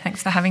podcast.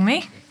 Thanks for having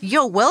me.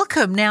 You're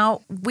welcome.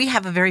 Now, we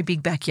have a very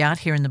big backyard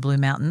here in the Blue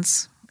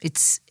Mountains.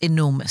 It's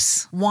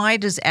enormous. Why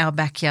does our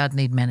backyard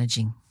need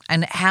managing?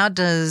 And how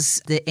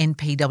does the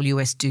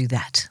NPWS do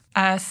that?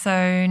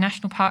 So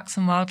National Parks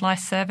and Wildlife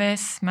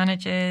Service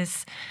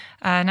manages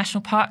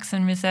national parks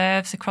and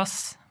reserves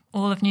across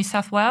all of New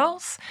South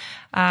Wales.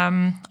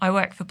 I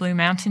work for Blue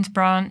Mountains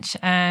branch,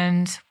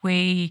 and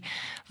we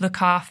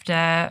look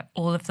after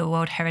all of the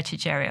World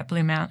Heritage Area,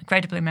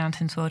 Greater Blue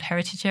Mountains World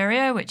Heritage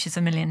Area, which is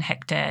 1 million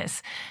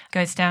hectares.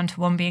 Goes down to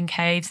Wombeyan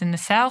Caves in the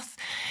south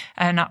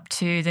and up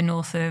to the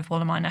north of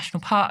Wallamai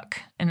National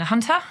Park in the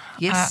Hunter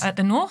at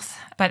the north.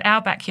 But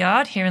our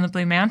backyard here in the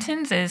Blue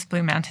Mountains is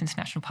Blue Mountains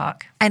National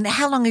Park. And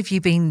how long have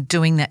you been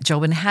doing that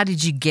job, and how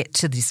did you get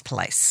to this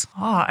place?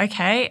 Oh,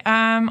 okay.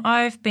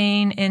 I've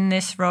been in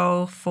this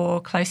role for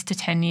close to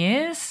 10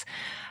 years.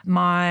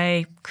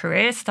 My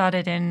career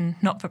started in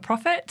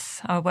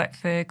not-for-profits. I worked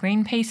for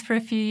Greenpeace for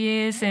a few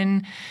years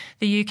in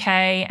the UK,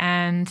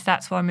 and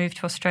that's why I moved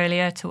to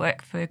Australia to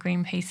work for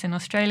Greenpeace in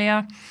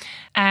Australia.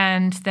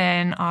 And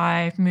then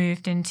I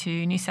moved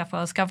into New South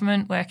Wales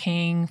Government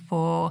working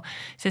for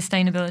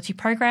sustainability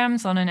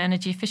programs on an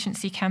energy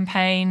efficiency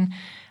campaign.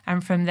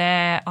 And from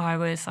there, I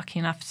was lucky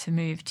enough to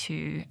move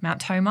to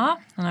Mount Tomah,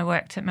 and I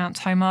worked at Mount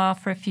Tomah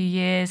for a few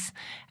years,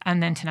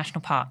 and then to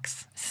national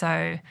parks.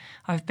 So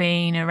I've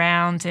been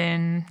around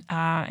in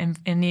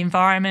the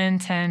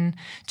environment and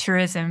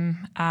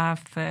tourism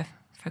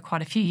for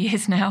quite a few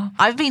years now.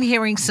 I've been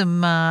hearing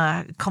some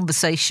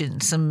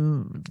conversation,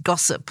 some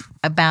gossip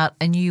about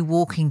a new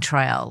walking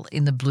trail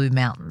in the Blue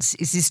Mountains.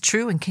 Is this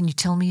true, and can you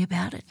tell me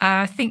about it?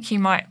 I think you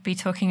might be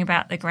talking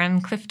about the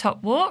Grand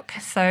Clifftop Walk.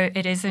 So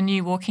it is a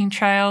new walking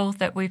trail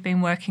that we've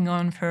been working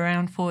on for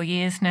around 4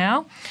 years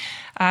now.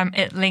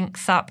 It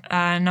links up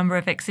a number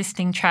of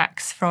existing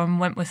tracks from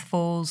Wentworth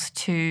Falls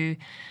to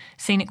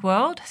Scenic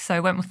World, so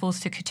Wentworth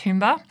Falls to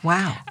Katoomba.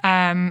 Wow.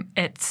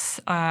 It's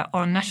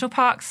on national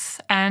parks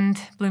and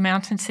Blue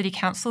Mountain City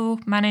Council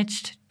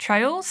managed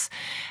trails,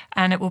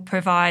 and it will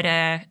provide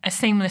a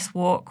seamless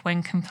walk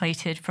when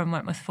completed from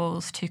Wentworth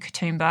Falls to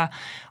Katoomba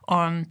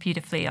on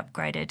beautifully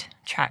upgraded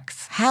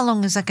tracks. How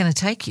long is that going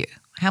to take you?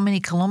 How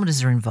many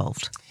kilometres are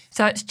involved?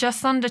 So it's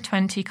just under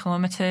 20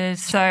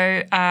 kilometres.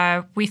 So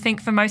we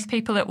think for most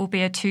people it will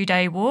be a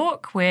 2-day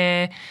walk.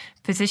 We're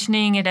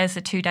positioning it as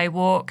a 2-day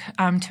walk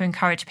to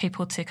encourage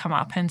people to come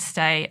up and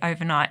stay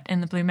overnight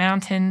in the Blue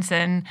Mountains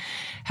and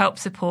help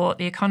support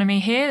the economy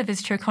here, the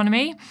visitor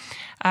economy.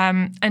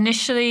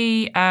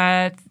 Initially,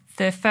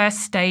 the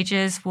first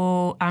stages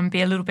will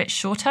be a little bit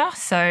shorter,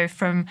 so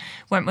from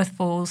Wentworth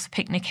Falls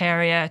picnic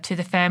area to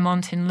the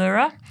Fairmont in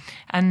Leura,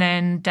 and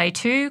then day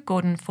 2,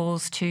 Gordon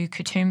Falls to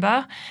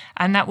Katoomba,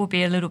 and that will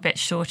be a little bit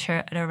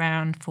shorter at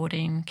around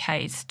 14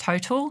 k's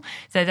total.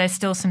 So there's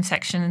still some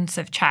sections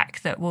of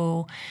track that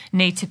will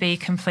need to be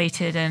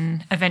completed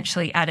and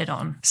eventually added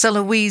on. So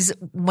Louise,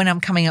 when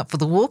I'm coming up for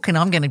the walk, and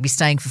I'm going to be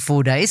staying for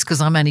 4 days because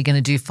I'm only going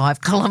to do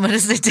 5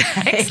 kilometres a day.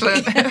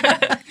 Excellent.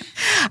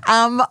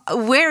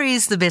 Where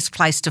is the best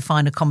place to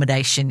find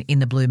accommodation in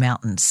the Blue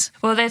Mountains?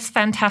 Well, there's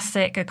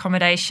fantastic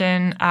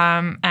accommodation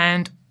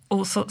and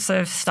all sorts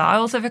of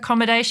styles of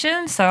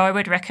accommodation. So I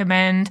would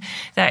recommend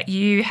that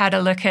you had a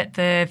look at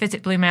the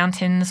Visit Blue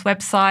Mountains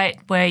website,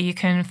 where you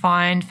can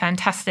find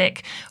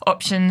fantastic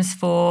options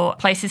for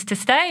places to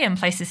stay and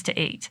places to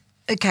eat.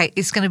 Okay,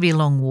 it's going to be a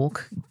long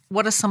walk.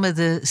 What are some of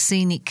the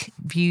scenic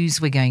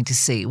views we're going to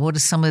see? What are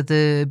some of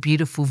the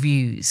beautiful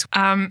views?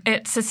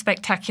 It's a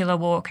spectacular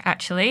walk,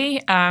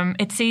 actually.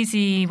 It's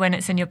easy when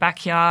it's in your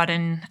backyard,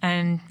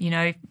 and you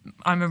know,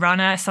 I'm a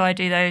runner, so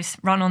I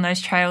run on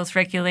those trails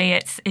regularly.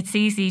 It's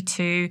easy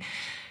to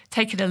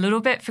take it a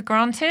little bit for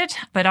granted,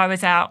 but I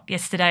was out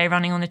yesterday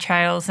running on the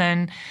trails,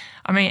 and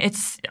I mean,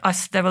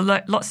 there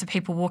were lots of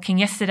people walking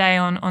yesterday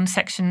on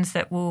sections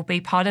that will be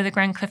part of the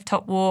Grand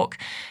Clifftop Walk.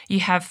 You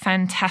have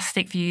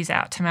fantastic views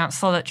out to Mount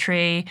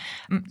Solitary.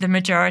 The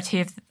majority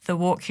of the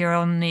walk, you're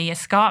on the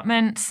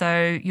escarpment,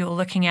 so you're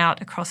looking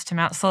out across to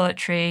Mount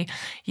Solitary.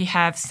 You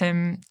have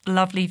some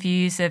lovely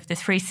views of the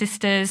Three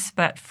Sisters,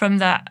 but from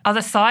the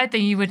other side,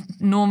 then you would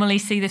normally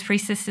see the Three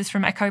Sisters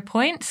from Echo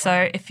Point.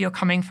 So if you're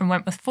coming from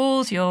Wentworth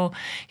Falls, you're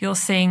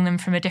seeing them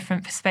from a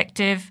different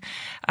perspective.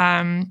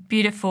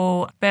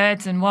 Beautiful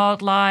birds and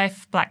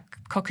wildlife, black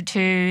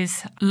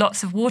cockatoos,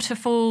 lots of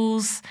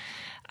waterfalls,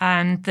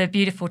 and the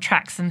beautiful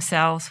tracks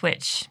themselves,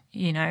 which,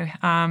 you know,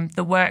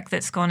 the work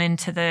that's gone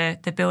into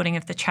the building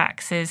of the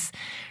tracks is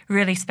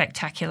really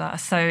spectacular.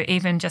 So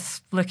even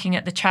just looking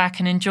at the track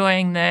and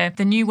enjoying the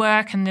new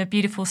work and the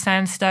beautiful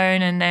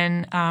sandstone, and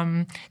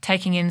then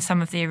taking in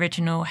some of the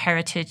original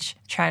heritage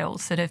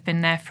trails that have been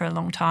there for a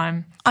long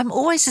time. I'm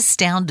always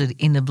astounded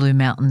in the Blue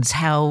Mountains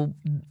how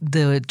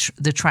the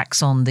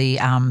tracks on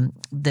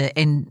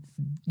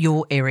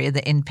your area,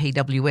 the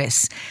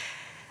NPWS,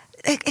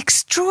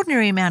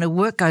 extraordinary amount of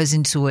work goes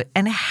into it.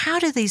 And how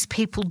do these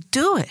people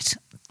do it?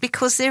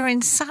 Because they're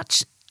in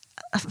such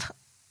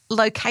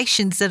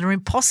locations that are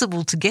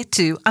impossible to get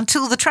to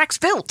until the track's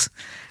built.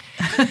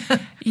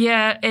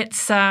 Yeah,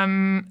 it's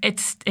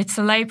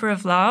a labour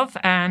of love,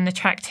 and the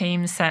track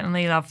teams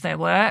certainly love their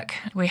work.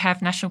 We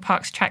have National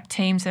Parks track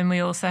teams, and we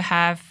also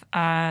have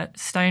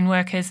stone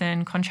workers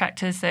and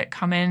contractors that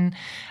come in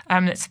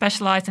that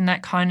specialise in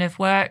that kind of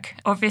work.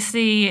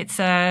 Obviously, it's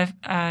a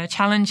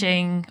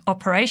challenging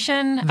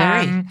operation.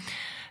 Very.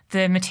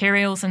 The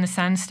materials and the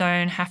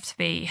sandstone have to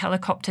be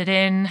helicoptered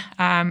in,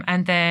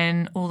 and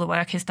then all the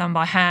work is done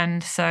by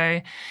hand.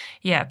 So,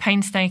 yeah,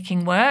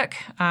 painstaking work.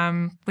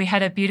 We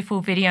had a beautiful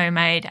video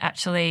made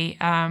actually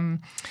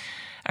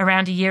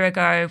around a year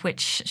ago,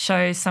 which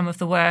shows some of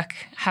the work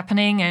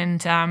happening,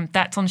 and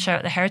that's on show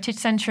at the Heritage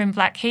Centre in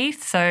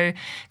Blackheath. So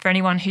for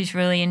anyone who's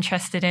really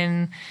interested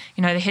in,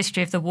 you know, the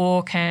history of the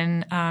walk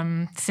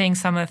and seeing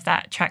some of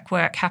that track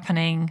work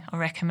happening, I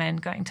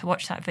recommend going to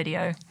watch that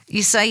video.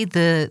 You say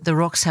the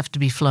rocks have to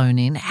be flown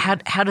in.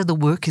 How do the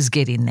workers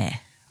get in there?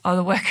 Oh,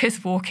 the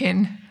workers walk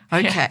in.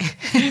 Okay.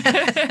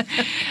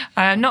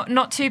 Yeah.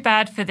 Not too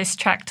bad for this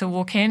track to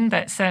walk in,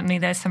 but certainly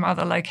there's some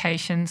other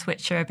locations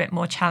which are a bit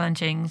more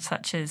challenging,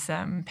 such as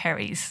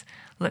Perry's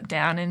look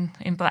down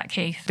in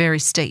Blackheath. Very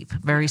steep,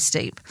 very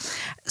steep.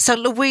 So,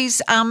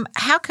 Louise,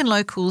 how can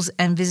locals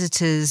and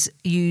visitors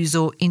use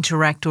or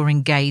interact or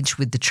engage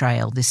with the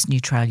trail, this new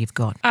trail you've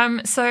got?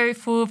 So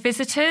for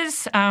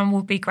visitors,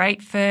 will be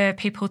great for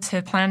people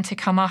to plan to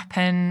come up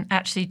and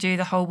actually do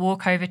the whole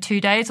walk over 2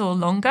 days or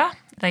longer.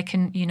 They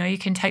can, you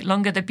can take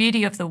longer. The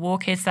beauty of the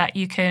walk is that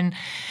you can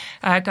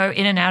go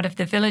in and out of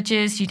the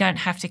villages. You don't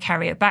have to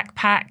carry a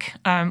backpack,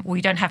 or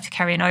you don't have to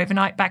carry an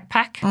overnight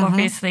backpack.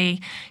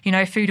 Obviously,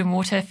 food and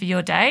water for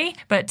your day.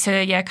 But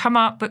to come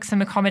up, book some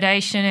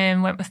accommodation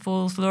in Wentworth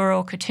Falls, Leura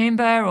or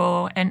Katoomba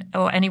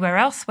or anywhere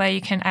else where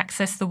you can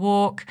access the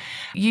walk.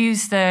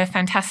 Use the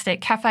fantastic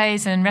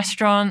cafes and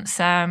restaurants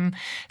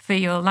for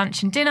your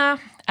lunch and dinner.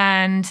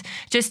 And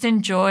just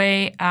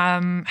enjoy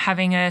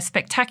having a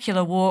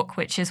spectacular walk,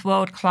 which is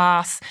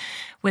world-class,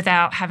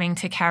 without having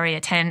to carry a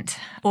tent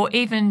or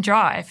even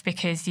drive,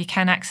 because you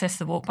can access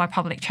the walk by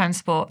public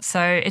transport.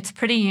 So it's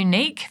pretty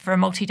unique for a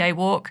multi-day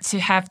walk to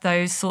have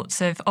those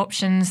sorts of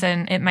options,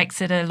 and it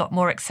makes it a lot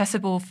more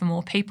accessible for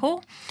more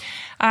people.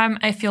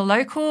 If you're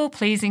local,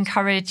 please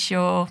encourage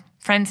your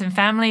friends and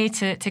family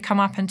to come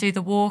up and do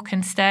the walk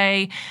and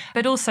stay.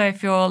 But also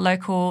if you're a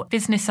local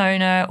business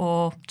owner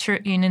or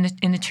in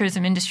the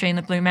tourism industry in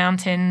the Blue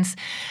Mountains,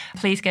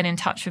 please get in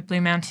touch with Blue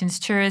Mountains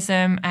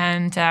Tourism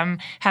and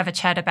have a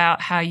chat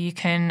about how you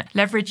can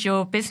leverage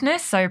your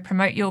business. So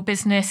promote your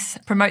business,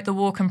 promote the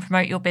walk and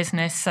promote your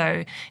business.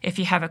 So if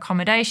you have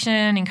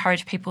accommodation,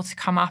 encourage people to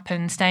come up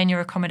and stay in your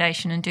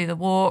accommodation and do the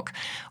walk.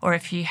 Or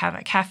if you have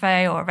a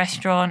cafe or a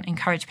restaurant,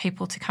 encourage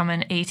people to come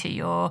and eat at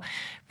your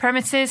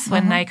premises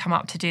when they come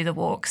up to do the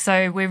walk.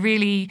 So we're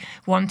really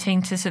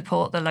wanting to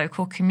support the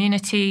local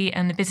community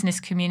and the business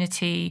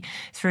community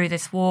through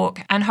this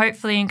walk, and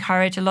hopefully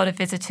encourage a lot of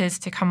visitors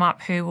to come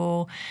up who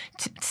will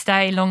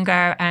stay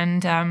longer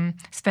and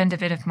spend a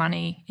bit of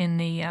money in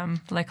the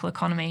local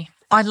economy.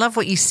 I love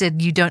what you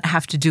said. You don't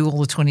have to do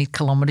all the 20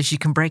 kilometres. You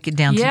can break it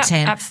down to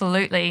 10.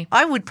 Absolutely.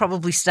 I would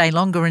probably stay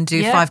longer and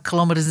do 5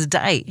 kilometres a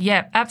day.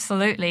 Yeah,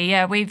 absolutely.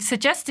 Yeah, we've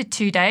suggested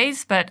 2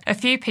 days, but a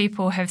few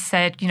people have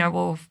said,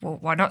 well,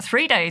 why not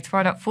 3 days?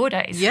 Why not 4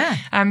 days? Yeah.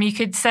 You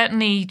could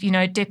certainly,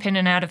 dip in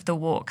and out of the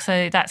walk.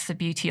 So that's the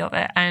beauty of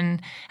it, and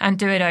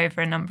do it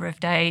over a number of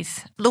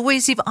days.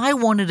 Louise, if I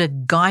wanted a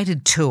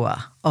guided tour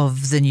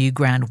of the new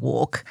Grand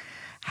Walk,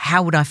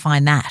 how would I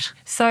find that?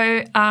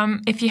 So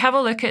if you have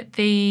a look at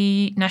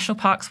the National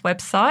Parks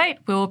website,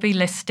 we'll be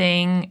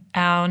listing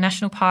our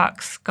National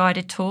Parks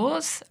guided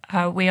tours.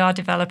 We are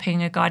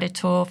developing a guided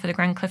tour for the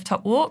Grand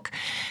Clifftop Walk.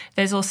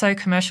 There's also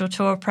commercial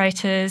tour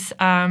operators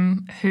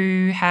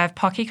who have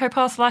Park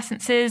EcoPass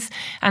licences,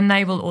 and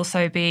they will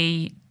also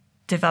be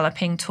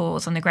developing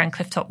tours on the Grand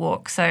Clifftop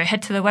Walk. So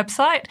head to the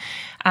website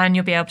and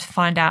you'll be able to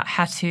find out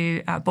how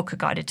to book a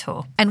guided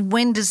tour. And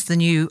when does the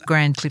new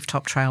Grand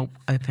Clifftop Trail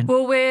open?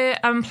 Well, we're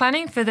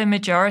planning for the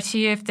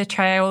majority of the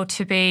trail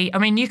to be,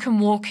 you can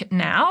walk it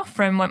now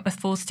from Wentworth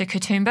Falls to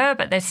Katoomba,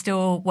 but there's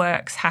still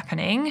works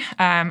happening,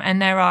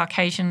 and there are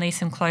occasionally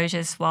some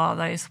closures while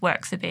those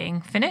works are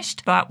being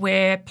finished. But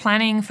we're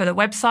planning for the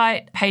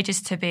website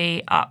pages to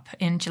be up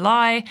in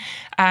July,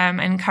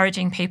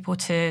 encouraging people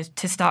to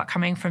start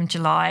coming from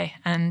July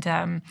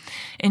and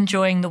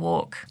enjoying the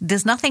walk.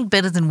 There's nothing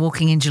better than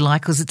walking in July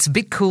because it's a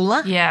bit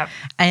cooler. Yeah.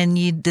 And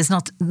there's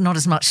not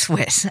as much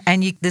sweat,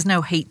 and there's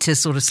no heat to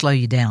sort of slow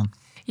you down.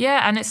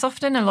 Yeah, and it's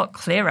often a lot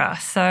clearer.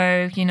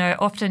 So,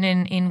 often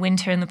in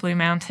winter in the Blue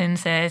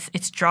Mountains,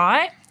 it's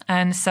dry.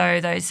 And so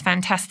those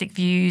fantastic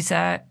views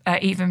are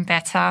even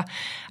better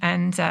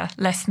and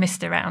less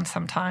mist around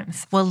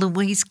sometimes. Well,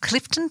 Louise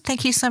Clifton,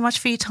 thank you so much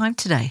for your time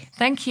today.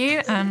 Thank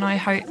you, and I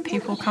hope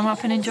people come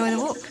up and enjoy the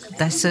walk.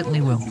 They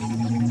certainly will.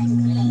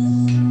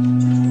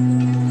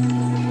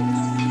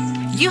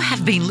 You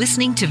have been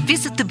listening to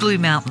Visit the Blue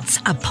Mountains,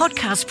 a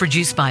podcast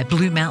produced by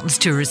Blue Mountains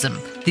Tourism.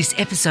 This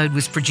episode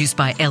was produced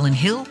by Ellen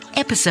Hill.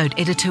 Episode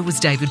editor was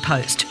David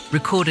Post.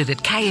 Recorded at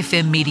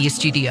KFM Media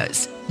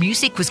Studios.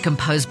 Music was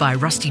composed by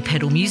Rusty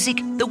Pedal Music.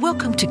 The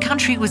Welcome to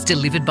Country was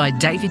delivered by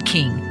David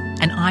King.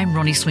 And I'm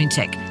Ronnie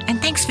Swintek.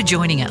 And thanks for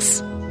joining us.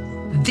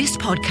 This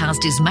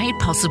podcast is made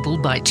possible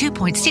by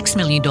 $2.6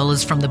 million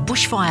from the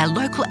Bushfire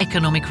Local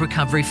Economic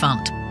Recovery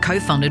Fund,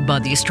 co-funded by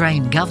the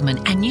Australian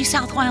Government and New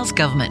South Wales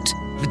Government.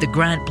 With the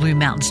grant, Blue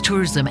Mountains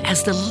Tourism,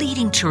 as the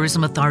leading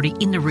tourism authority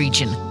in the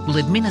region, will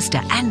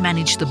administer and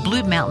manage the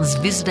Blue Mountains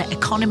Visitor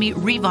Economy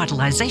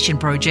Revitalisation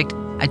Project,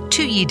 a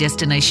 2-year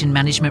destination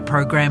management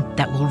program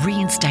that will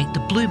reinstate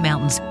the Blue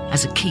Mountains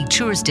as a key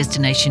tourist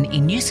destination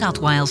in New South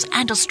Wales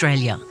and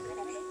Australia.